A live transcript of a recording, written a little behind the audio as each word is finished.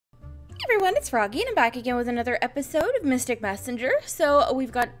Everyone, it's Froggy, and I'm back again with another episode of Mystic Messenger. So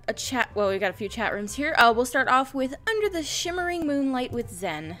we've got a few chat rooms here. We'll start off with Under the Shimmering Moonlight with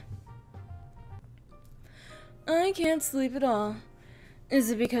Zen. I can't sleep at all. Is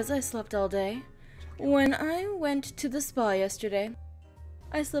it because I slept all day? When I went to the spa yesterday,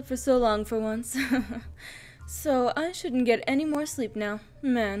 I slept for so long for once. So I shouldn't get any more sleep now.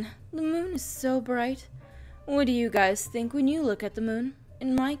 Man, the moon is so bright. What do you guys think when you look at the moon?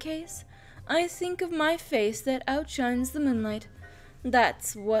 In my case, I think of my face that outshines the moonlight.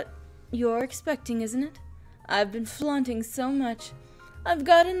 That's what you're expecting, isn't it? I've been flaunting so much. I've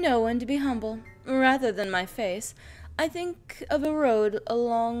got to know when to be humble. Rather than my face, I think of a road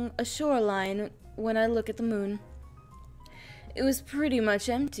along a shoreline when I look at the moon. It was pretty much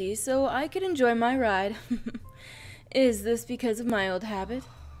empty, so I could enjoy my ride. Is this because of my old habit?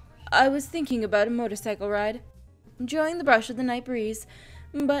 I was thinking about a motorcycle ride, enjoying the brush of the night breeze,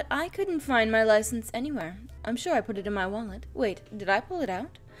 but I couldn't find my license anywhere. I'm sure I put it in my wallet. Wait, did I pull it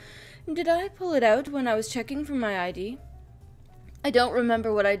out? Did I pull it out when I was checking for my ID? I don't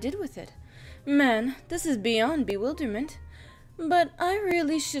remember what I did with it. Man, this is beyond bewilderment. But I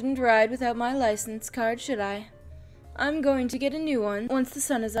really shouldn't ride without my license card, should I? I'm going to get a new one once the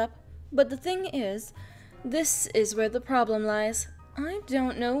sun is up. But the thing is, this is where the problem lies. I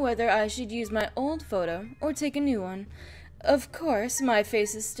don't know whether I should use my old photo or take a new one. Of course, my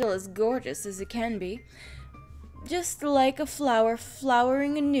face is still as gorgeous as it can be. Just like a flower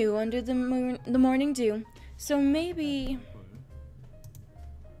flowering anew under the morning dew. So maybe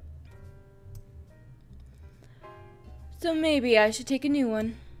I should take a new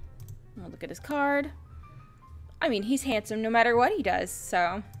one. I'll look at his card. I mean, he's handsome no matter what he does,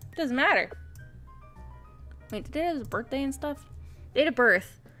 so it doesn't matter. Wait, did they have his birthday and stuff? Date of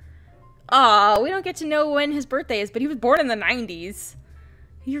birth. Aw, we don't get to know when his birthday is, but he was born in the 90s.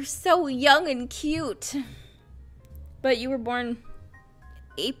 You're so young and cute. But you were born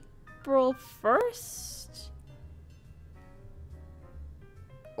April 1st?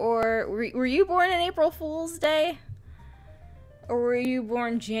 Or were you born on April Fool's Day? Or were you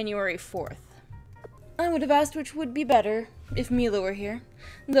born January 4th? I would have asked which would be better if Mila were here,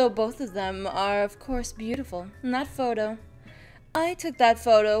 though both of them are, of course, beautiful. And that photo. I took that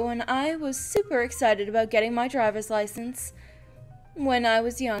photo when I was super excited about getting my driver's license when I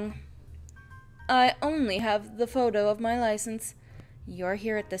was young. I only have the photo of my license. You're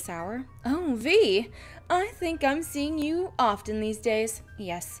here at this hour? Oh, V! I think I'm seeing you often these days.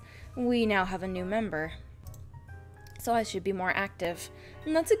 Yes, we now have a new member, so I should be more active.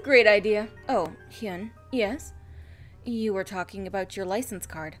 And that's a great idea. Oh, Hyun, yes? You were talking about your license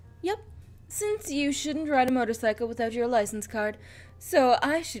card. Yep. Since you shouldn't ride a motorcycle without your license card, so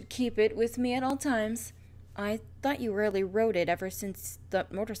I should keep it with me at all times. I thought you rarely rode it ever since the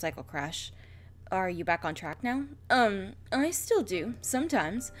motorcycle crash. Are you back on track now? I still do,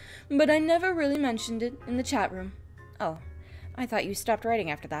 sometimes, but I never really mentioned it in the chat room. Oh, I thought you stopped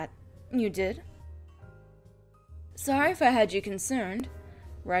riding after that. You did? Sorry if I had you concerned.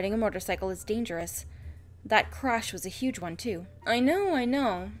 Riding a motorcycle is dangerous. That crash was a huge one, too. I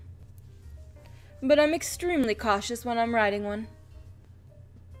know. But I'm extremely cautious when I'm riding one.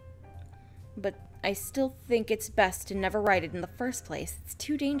 But I still think it's best to never ride it in the first place. It's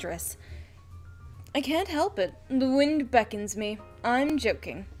too dangerous. I can't help it. The wind beckons me. I'm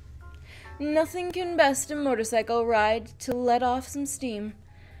joking. Nothing can best a motorcycle ride to let off some steam.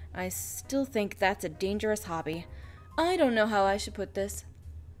 I still think that's a dangerous hobby. I don't know how I should put this,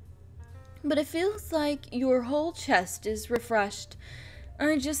 but it feels like your whole chest is refreshed.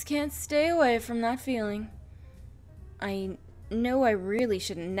 I just can't stay away from that feeling. I know I really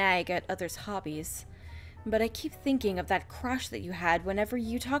shouldn't nag at others' hobbies, but I keep thinking of that crash that you had whenever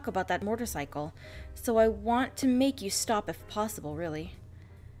you talk about that motorcycle, so I want to make you stop if possible, really.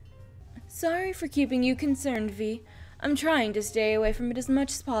 Sorry for keeping you concerned, V. I'm trying to stay away from it as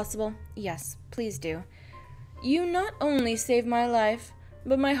much as possible. Yes, please do. You not only saved my life,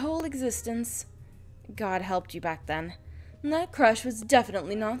 but my whole existence. God helped you back then. That crush was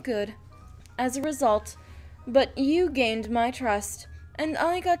definitely not good. As a result, but you gained my trust, and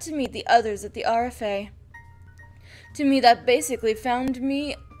I got to meet the others at the RFA. To me, that basically found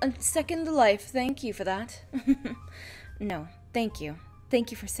me a second life. Thank you for that. No, thank you.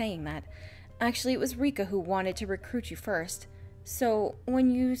 Thank you for saying that. Actually, it was Rika who wanted to recruit you first. So, when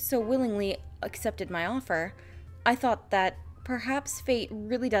you so willingly accepted my offer, I thought that perhaps fate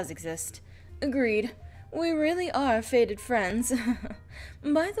really does exist. Agreed. We really are fated friends.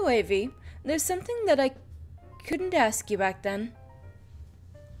 By the way, V, there's something that I couldn't ask you back then.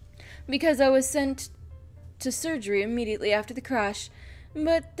 Because I was sent to surgery immediately after the crash.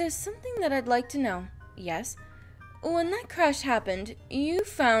 But there's something that I'd like to know. Yes? When that crash happened, you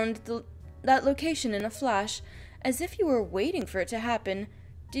found that location in a flash, as if you were waiting for it to happen.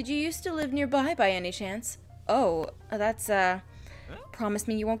 Did you used to live nearby by any chance? Oh, that's, promise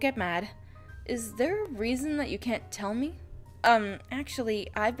me you won't get mad. Is there a reason that you can't tell me? Actually,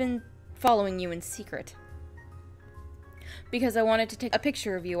 I've been following you in secret. Because I wanted to take a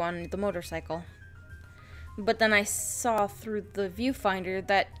picture of you on the motorcycle. But then I saw through the viewfinder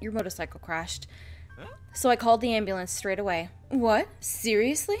that your motorcycle crashed. So I called the ambulance straight away. What?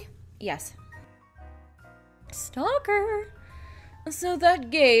 Seriously? Yes. Stalker! So that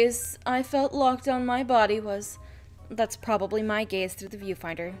gaze I felt locked on my body was... That's probably my gaze through the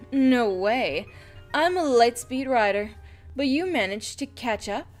viewfinder. No way. I'm a lightspeed rider. But you managed to catch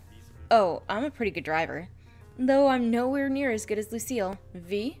up? Oh, I'm a pretty good driver. Though I'm nowhere near as good as Lucille.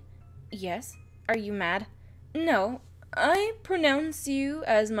 V? Yes? Are you mad? No. I pronounce you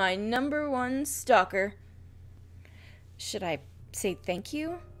as my #1 stalker. Should I say thank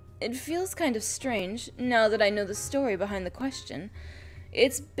you? It feels kind of strange, now that I know the story behind the question.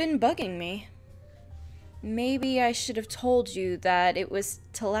 It's been bugging me. Maybe I should have told you that it was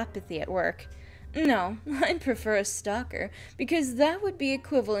telepathy at work. No, I'd prefer a stalker, because that would be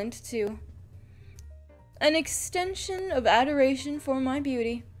equivalent to an extension of adoration for my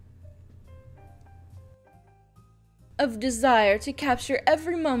beauty. Of desire to capture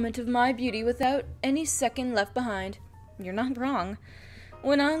every moment of my beauty without any second left behind. You're not wrong.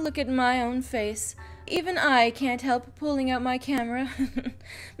 When I look at my own face, even I can't help pulling out my camera.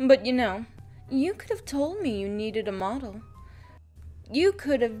 But you know, you could have told me you needed a model. You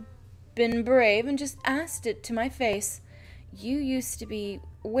could have been brave and just asked it to my face. You used to be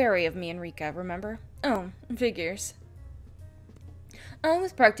wary of me, Enrica, remember? Oh, figures. I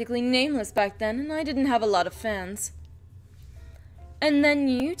was practically nameless back then, and I didn't have a lot of fans. And then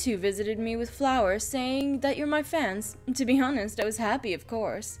you two visited me with flowers, saying that you're my fans. To be honest, I was happy, of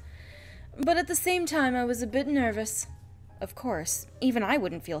course. But at the same time, I was a bit nervous. Of course, even I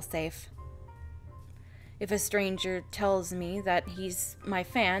wouldn't feel safe. If a stranger tells me that he's my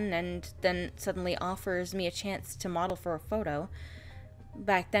fan and then suddenly offers me a chance to model for a photo.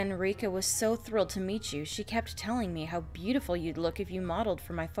 Back then, Rika was so thrilled to meet you. She kept telling me how beautiful you'd look if you modeled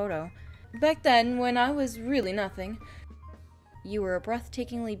for my photo. Back then, when I was really nothing, you were a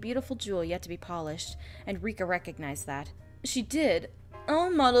breathtakingly beautiful jewel yet to be polished, and Rika recognized that. She did.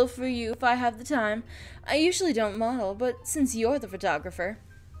 I'll model for you if I have the time. I usually don't model, but since you're the photographer...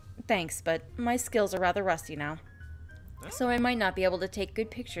 Thanks, but my skills are rather rusty now. So I might not be able to take good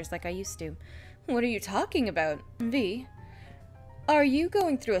pictures like I used to. What are you talking about, V? Are you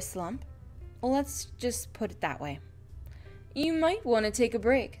going through a slump? Well, let's just put it that way. You might want to take a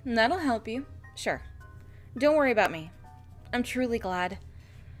break, and that'll help you. Sure. Don't worry about me. I'm truly glad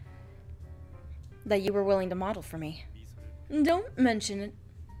that you were willing to model for me. Don't mention it.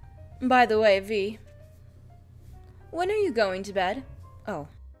 By the way, V, when are you going to bed? Oh.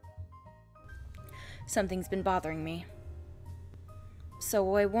 Something's been bothering me.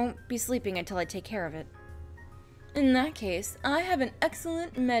 So I won't be sleeping until I take care of it. In that case, I have an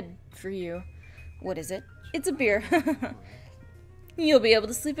excellent med for you. What is it? It's a beer. You'll be able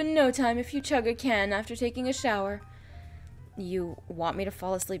to sleep in no time if you chug a can after taking a shower. You want me to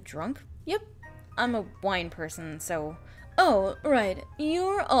fall asleep drunk? Yep. I'm a wine person, so... Oh, right.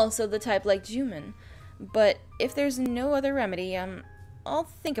 You're also the type like Juman. But if there's no other remedy, I'll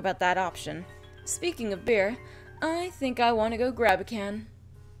think about that option. Speaking of beer, I think I want to go grab a can.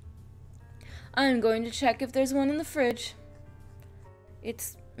 I'm going to check if there's one in the fridge.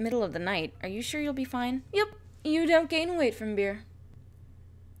 It's middle of the night. Are you sure you'll be fine? Yep. You don't gain weight from beer.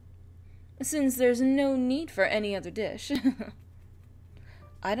 Since there's no need for any other dish.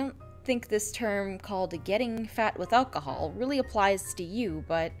 I don't think this term called getting fat with alcohol really applies to you,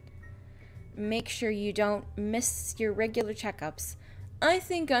 but make sure you don't miss your regular checkups. I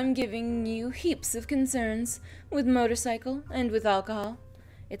think I'm giving you heaps of concerns with motorcycle and with alcohol.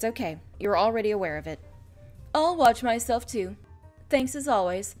 It's okay. You're already aware of it. I'll watch myself too. Thanks as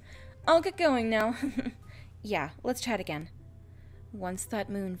always. I'll get going now. Yeah, let's chat again. Once that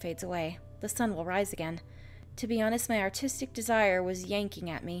moon fades away, the sun will rise again. To be honest, my artistic desire was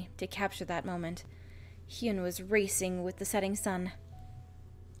yanking at me to capture that moment. Hyun was racing with the setting sun.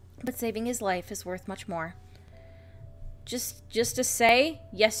 But saving his life is worth much more. Just to say,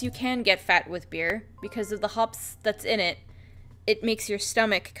 yes, you can get fat with beer because of the hops that's in it. It makes your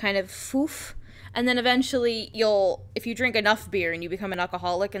stomach kind of foof, and then eventually if you drink enough beer and you become an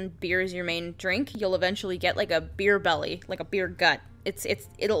alcoholic and beer is your main drink, you'll eventually get like a beer belly, like a beer gut.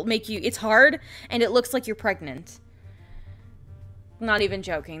 It'll make you, it's hard and it looks like you're pregnant. Not even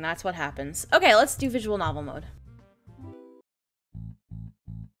joking, that's what happens. Okay, let's do visual novel mode.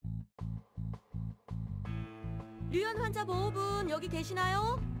 류현 환자 보호분 여기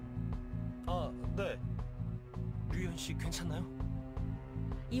계시나요? 아, 네. 류현 씨 괜찮나요?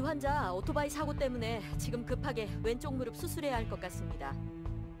 이 환자 오토바이 사고 때문에 지금 급하게 왼쪽 무릎 수술해야 할 것 같습니다.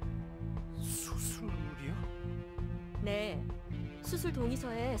 수술이요? 네, 수술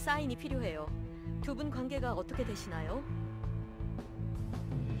동의서에 사인이 필요해요. 두 분 관계가 어떻게 되시나요?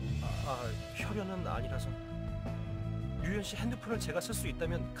 혈연은 아니라서. 류현 씨 핸드폰을 제가 쓸 수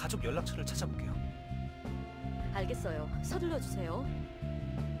있다면 가족 연락처를 찾아볼게요. 알겠어요. 서둘러 주세요.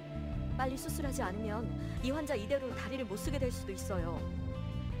 빨리 수술하지 않으면 이 환자 이대로 다리를 못 쓰게 될 수도 있어요.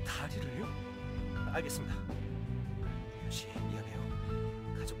 다리를요? 알겠습니다. 류현 씨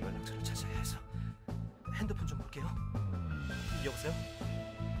미안해요. 가족 연락처를 찾아야 해서. 핸드폰 좀 볼게요. 여보세요?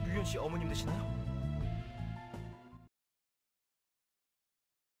 류현 씨 어머님 되시나요?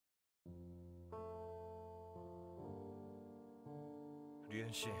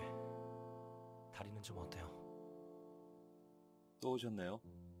 류현 씨, 다리는 좀 어때요? 또 오셨네요.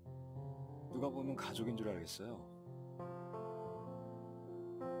 누가 보면 가족인 줄 알겠어요.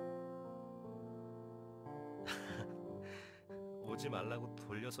 오지 말라고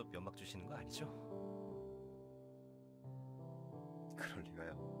돌려서 면막 주시는 거 아니죠? 그럴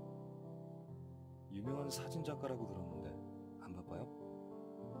리가요. 유명한 사진작가라고 들었는데 안 바빠요?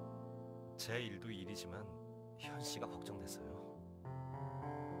 제 일도 일이지만 현 씨가 걱정돼서요.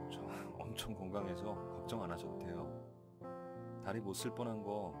 저 엄청 건강해서 걱정 안 하셔도 돼요. 다리 못 쓸 뻔한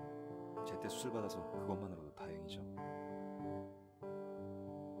거 제때 수술 받아서 그것만으로도 다행이죠.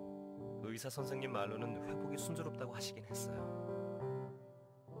 의사 선생님 말로는 회복이 순조롭다고 하시긴 했어요.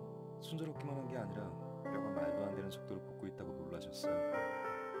 순조롭기만 한 게 아니라 뼈가 말도 안 되는 속도로 붓고 있다고 놀라셨어요.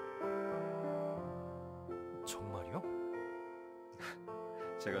 정말요?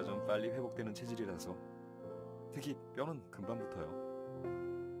 제가 좀 빨리 회복되는 체질이라서 특히 뼈는 금방 붙어요.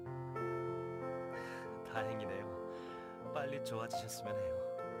 다행이네요. 빨리 좋아지셨으면 해요.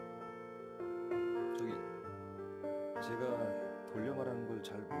 저기 제가 돌려 말하는 걸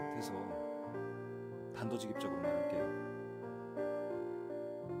잘 못해서 단도직입적으로 말할게요.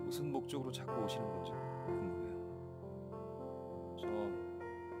 무슨 목적으로 자꾸 오시는 건지 궁금해요. 저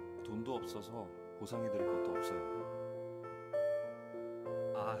돈도 없어서 보상해드릴 것도 없어요.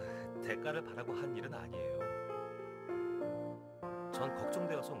 대가를 바라고 한 일은 아니에요. 전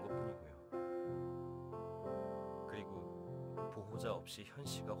걱정되어서 온 것뿐이고요. 그리고 보호자 없이 현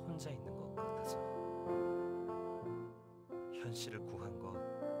씨가 혼자 있는 것 같아서. 현 씨를 구한 것,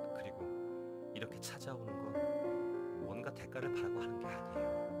 그리고 이렇게 찾아오는 것, 뭔가 대가를 바라고 하는 게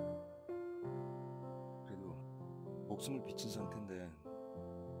아니에요. 그래도 목숨을 비친 상태인데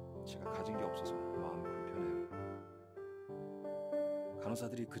제가 가진 게 없어서 마음이 불편해요.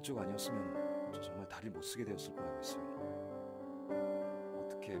 간호사들이 그쪽 아니었으면 저 정말 다리를 못 쓰게 되었을 거라고 했어요.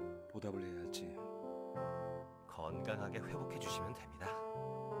 어떻게 보답을 해야 할지. 건강하게 회복해 주시면 됩니다.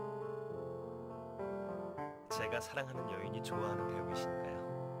 제가 사랑하는 여인이 좋아하는 배우이시니까요.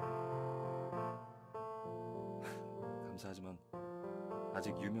 감사하지만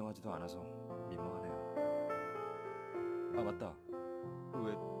아직 유명하지도 않아서 민망하네요. 아 맞다.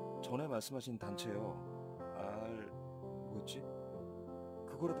 왜 전에 말씀하신 단체요. 뭐였지?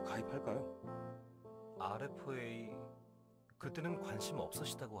 그거라도 가입할까요? RFA 그때는 관심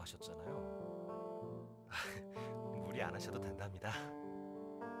없으시다고 하셨잖아요. 무리 안 하셔도 된답니다.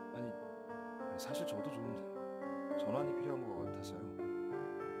 아니 사실 저도 좀 전환이 필요한 것 같아서요.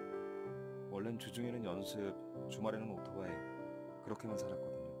 원래는 주중에는 연습, 주말에는 오토바이 그렇게만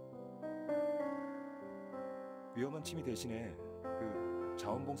살았거든요. 위험한 취미 대신에 그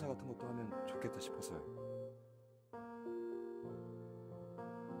자원봉사 같은 것도 하면 좋겠다 싶어서요.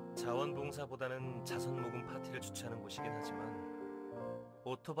 자원봉사보다는 자선모금 파티를 주최하는 곳이긴 하지만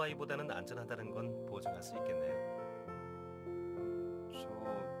오토바이보다는 안전하다는 건 보증할 수 있겠네요. 저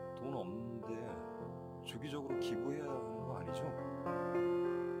돈 없는데 주기적으로 기부해야 하는 거 아니죠?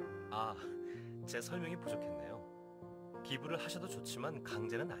 제 설명이 부족했네요. 기부를 하셔도 좋지만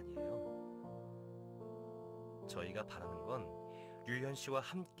강제는 아니에요. 저희가 바라는 건 류현 씨와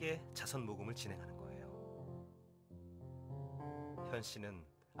함께 자선모금을 진행하는 거예요. 현 씨는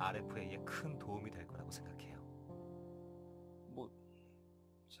RFA에 큰 도움이 될 거라고 생각해요. 뭐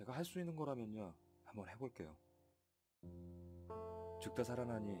제가 할 수 있는 거라면요 한번 해볼게요. 죽다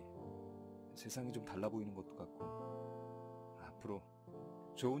살아나니 세상이 좀 달라 보이는 것도 같고 앞으로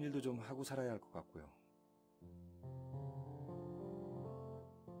좋은 일도 좀 하고 살아야 할 것 같고요.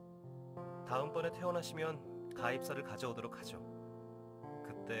 다음번에 퇴원하시면 가입서를 가져오도록 하죠.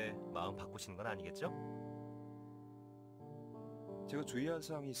 그때 마음 바꾸시는 건 아니겠죠? 제가 주의할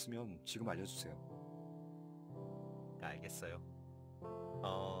사항이 있으면 지금 알려주세요. 알겠어요.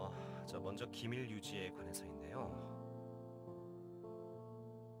 저 먼저 기밀 유지에 관해서인데요.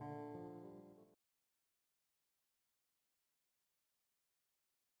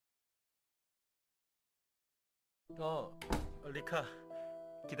 리카,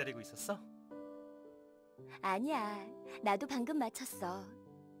 기다리고 있었어? 아니야. 나도 방금 마쳤어.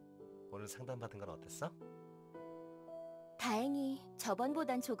 오늘 상담받은 건 어땠어? 다행히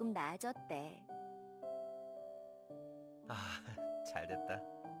저번보단 조금 나아졌대. 잘 됐다.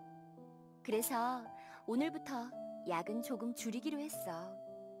 그래서 오늘부터 약은 조금 줄이기로 했어.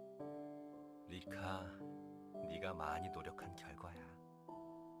 리카, 네가 많이 노력한 결과야.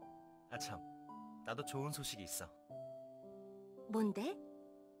 참, 나도 좋은 소식이 있어. 뭔데?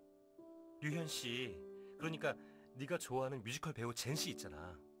 류현 씨, 그러니까 네가 좋아하는 뮤지컬 배우 젠 씨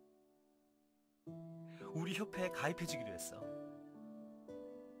있잖아. 우리 협회에 가입해주기로 했어.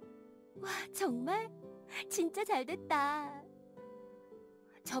 와, 정말? 진짜 잘 됐다.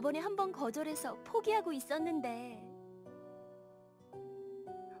 저번에 한 번 거절해서 포기하고 있었는데.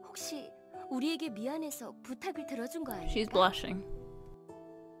 혹시 우리에게 미안해서 부탁을 들어준 거 아닐까? She's blushing.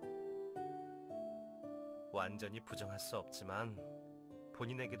 완전히 부정할 수 없지만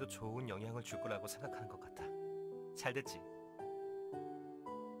본인에게도 좋은 영향을 줄 거라고 생각하는 것 같아. 잘 됐지?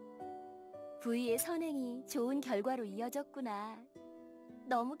 부이의 선행이 좋은 결과로 이어졌구나.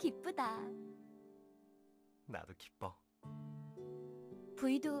 너무 기쁘다. 나도 기뻐.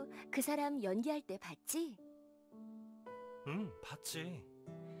 부이도 그 사람 연기할 때 봤지? 응, 봤지.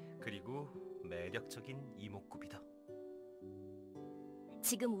 그리고 매력적인 이목구비도.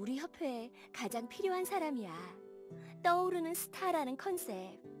 지금 우리 협회에 가장 필요한 사람이야. 떠오르는 스타라는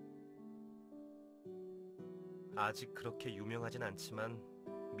컨셉. 아직 그렇게 유명하진 않지만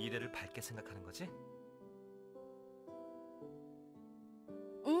미래를 밝게 생각하는 거지?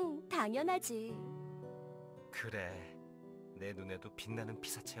 응, 당연하지. 그래, 내 눈에도 빛나는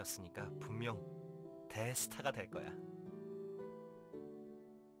피사체였으니까 분명 대스타가 될 거야.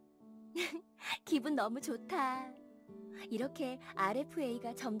 기분 너무 좋다. 이렇게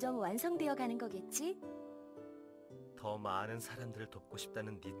RFA가 점점 완성되어 가는 거겠지? 더 많은 사람들을 돕고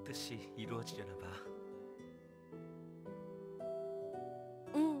싶다는 네 뜻이 이루어지려나 봐.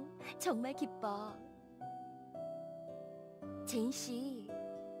 응, 정말 기뻐. 제인 씨,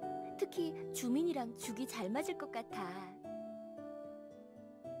 특히 주민이랑 죽이 잘 맞을 것 같아.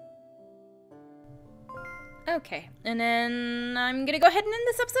 Okay, and then I'm gonna go ahead and end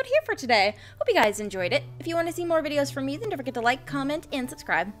this episode here for today. Hope you guys enjoyed it. If you want to see more videos from me, then don't forget to like, comment, and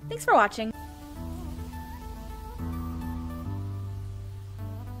subscribe. Thanks for watching.